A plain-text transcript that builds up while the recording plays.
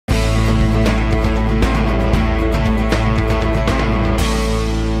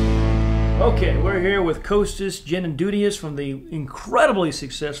here with Kostas Genidounias from the incredibly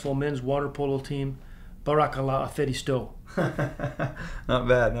successful men's water polo team, Barakallah Afedisto. Not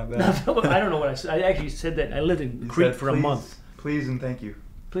bad, not bad. I don't know what I said. I actually said that. I lived in Crete for a month. Please and thank you.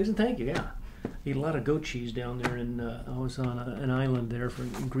 Please and thank you, yeah. Ate a lot of goat cheese down there, and I was on an island there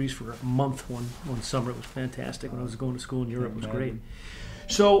in Greece for a month one summer. It was fantastic. When I was going to school in Europe, it was great.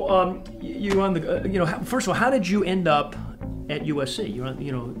 So you're on the, first of all, how did you end up at USC? You're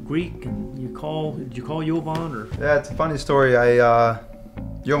on, Greek, and did you call Jovan, or? Yeah, it's a funny story.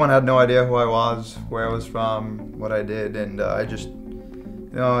 Jovan had no idea who I was, where I was from, what I did, and I just,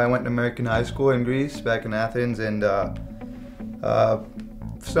 I went to American high school in Greece, back in Athens, and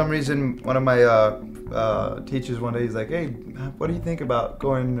for some reason, one of my teachers one day, he's like, "Hey, what do you think about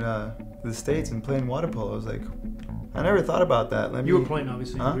going to the States and playing water polo?" I was like, I never thought about that. You were playing,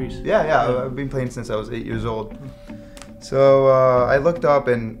 obviously, in Greece. Yeah, I've been playing since I was 8 years old. So I looked up,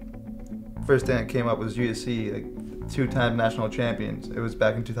 and first thing that came up was USC, like 2-time national champions. It was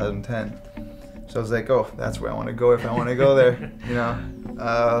back in 2010. So I was like, oh, that's where I want to go if I want to go there,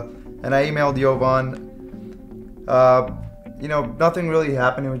 And I emailed Jovan. Nothing really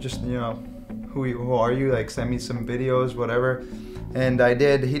happened. It was just, who are you? Like, send me some videos, whatever. And I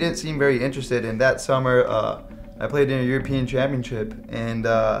did. He didn't seem very interested. And that summer, I played in a European championship. And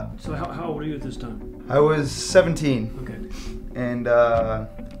so how old were you at this time? I was 17. Okay. And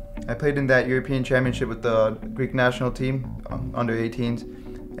I played in that European championship with the Greek national team, under 18s.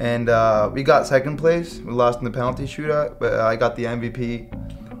 And we got second place. We lost in the penalty shootout, but I got the MVP.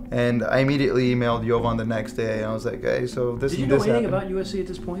 And I immediately emailed Jovan the next day, and I was like, "Hey, so this." Did you know anything about USC at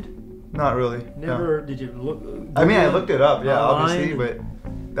this point? Not really. Never. No. Did you look? I mean, I looked it up, yeah, obviously, but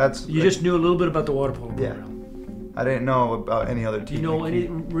that's. You just knew a little bit about the water polo program. Yeah. I didn't know about any other team. Do you know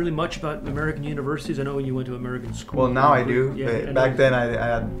really much about American universities? I know you went to American school. Well, now I do. Yeah, but back then, I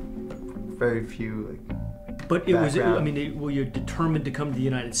had very few. But it was. I mean, were you determined to come to the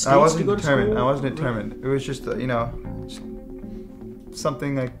United States? I wasn't to go determined. To school? I wasn't determined. It was just just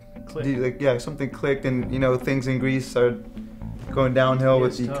something like. Something clicked, and things in Greece started going downhill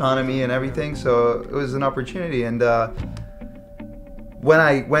with the economy and everything. So it was an opportunity, and when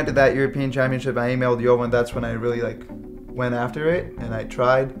I went to that European Championship, I emailed Jovan. That's when I really went after it, and I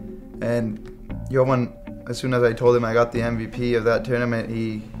tried. And Jovan, as soon as I told him I got the MVP of that tournament,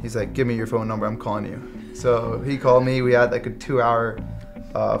 he's like, "Give me your phone number. I'm calling you." So he called me. We had like a 2-hour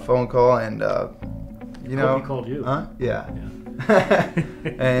phone call, and He called you. Huh? Yeah.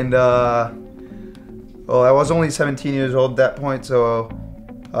 And I was only 17 years old at that point, so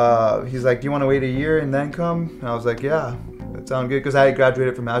he's like, "Do you want to wait a year and then come?" And I was like, "Yeah, that sounds good," because I had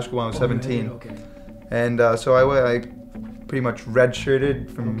graduated from high school when I was 17. Okay. And so I pretty much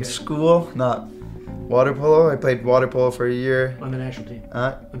redshirted from school, not water polo. I played water polo for a year. On the national team?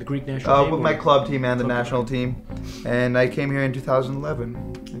 On the Greek national team? With my club team and the national team. And I came here in 2011.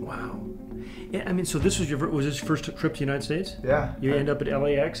 Wow. Yeah, I mean, so this was this your first trip to the United States? Yeah. You end up at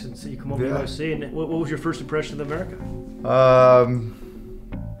LAX, and so you come over to USC, and what was your first impression of America?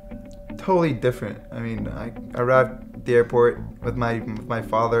 Totally different. I mean, I arrived at the airport with my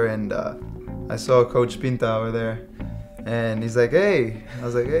father, and I saw Coach Pinta over there, and he's like, "Hey," I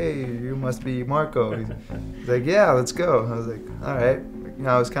was like, "Hey, you must be Marco." He's like, "Yeah, let's go." I was like, "All right."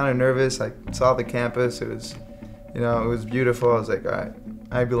 I was kind of nervous. I saw the campus. It was, it was beautiful. I was like, "All right,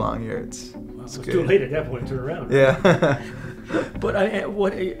 I belong here." It's too late at that point to turn around. Yeah. But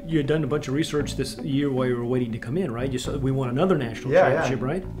you had done a bunch of research this year while you were waiting to come in, right? We won another national championship,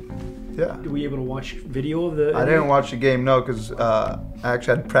 right? Yeah. Were you able to watch video of the? I didn't watch the game, no, because I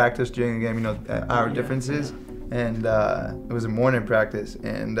actually had practice during the game. Hour differences, and it was a morning practice,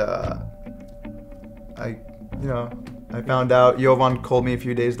 and I found out. Jovan called me a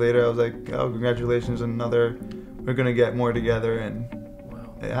few days later. I was like, "Oh, congratulations on another. We're gonna get more together," and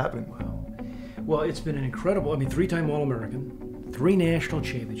it happened. Wow. Well, it's been an incredible. I mean, 3-time All-American, 3 national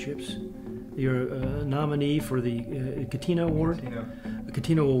championships. You're a nominee for the Catino Award. The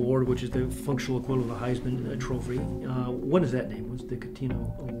Catino Award, which is the functional equivalent of the Heisman Trophy. When is that name? When's the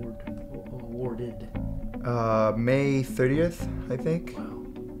Catino Award awarded? May 30th, I think. Wow.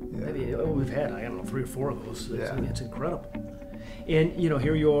 Yeah. Maybe we've had, I don't know, 3 or 4 of those. It's incredible. And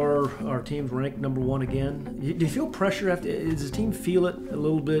here you are, our team's ranked #1 again. Do you feel pressure does the team feel it a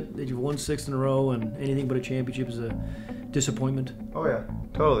little bit that you've won 6 in a row and anything but a championship is a disappointment? Oh yeah,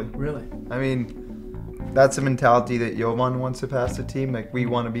 totally. Really? I mean, that's a mentality that Jovan wants to pass the team. Like, we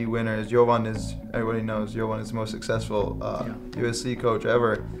want to be winners. Everybody knows Jovan is the most successful USC coach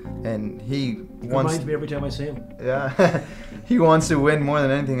ever, and he reminds me every time I see him. Yeah, he wants to win more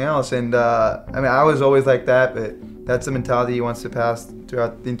than anything else. And I mean, I was always like that, but that's the mentality he wants to pass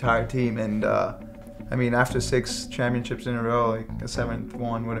throughout the entire team. And I mean, after 6 championships in a row, like a 7th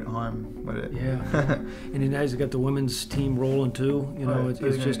one wouldn't harm, would it? Yeah. And now he's got the women's team rolling too. You know, it's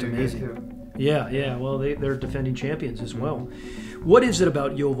just amazing. Yeah. Well, they're defending champions as well. What is it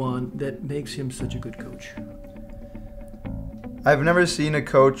about Jovan that makes him such a good coach? I've never seen a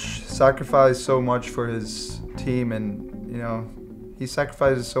coach sacrifice so much for his team, and you know, he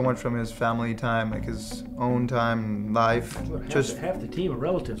sacrifices so much from his family time, like his own time, life. What, half the team are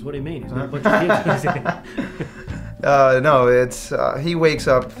relatives. What do you mean? He's got a bunch of kids. No, it's he wakes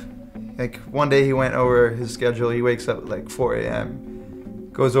up. Like one day he went over his schedule. He wakes up at like 4 a.m.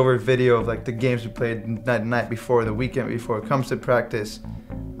 Goes over a video of like the games we played the night before, the weekend before. Comes to practice.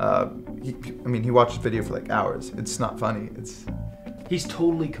 He watches video for like hours. It's not funny. He's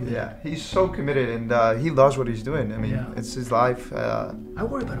totally committed. Yeah, he's so committed, and he loves what he's doing. I mean, it's his life. I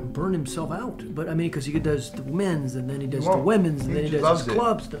worry about him burning himself out, but I mean, because he does the men's, and then he does the women's, and then he does his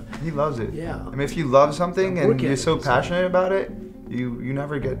club stuff. He loves it. Yeah. I mean, if you love something and you're so passionate about it, you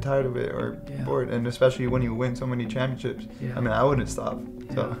never get tired of it or bored, and especially when you win so many championships. Yeah. I mean, I wouldn't stop.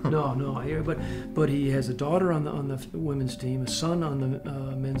 So. No, I hear. But he has a daughter on the women's team, a son on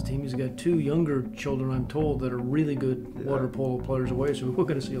the men's team. He's got 2 younger children, I'm told, that are really good water polo players away. So we're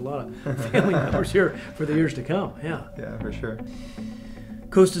going to see a lot of family members here for the years to come. Yeah. Yeah, for sure.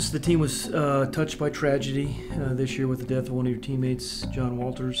 Kostas, the team was touched by tragedy this year with the death of one of your teammates, John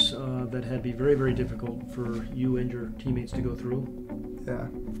Walters. That had to be very, very difficult for you and your teammates to go through. Yeah,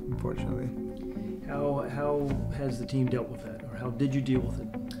 unfortunately. How has the team dealt with that, or how did you deal with it?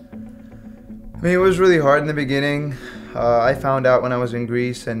 I mean, it was really hard in the beginning. I found out when I was in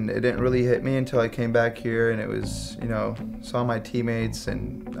Greece, and it didn't really hit me until I came back here, and it was, you know, saw my teammates,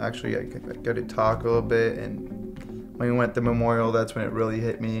 and actually I got to talk a little bit, and when we went to the memorial, that's when it really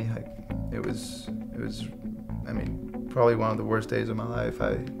hit me. Like, it was, I mean, probably one of the worst days of my life.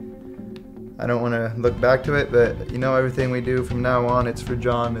 I don't want to look back to it, but you know, everything we do from now on, it's for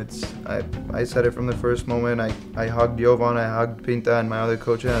John. I said it from the first moment. I hugged Jovan, I hugged Pinta and my other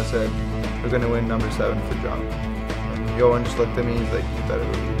coach, and I said, we're going to win number 7 for John. And Jovan just looked at me, he's like, you better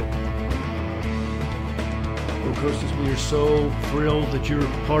believe it. Well, Kostas, we are so thrilled that you're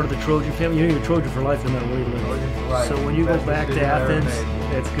part of the Trojan family. You're a Trojan for life in that way. So when you go back to Athens,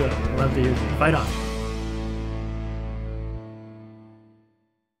 it's good. Love to hear you. Fight on.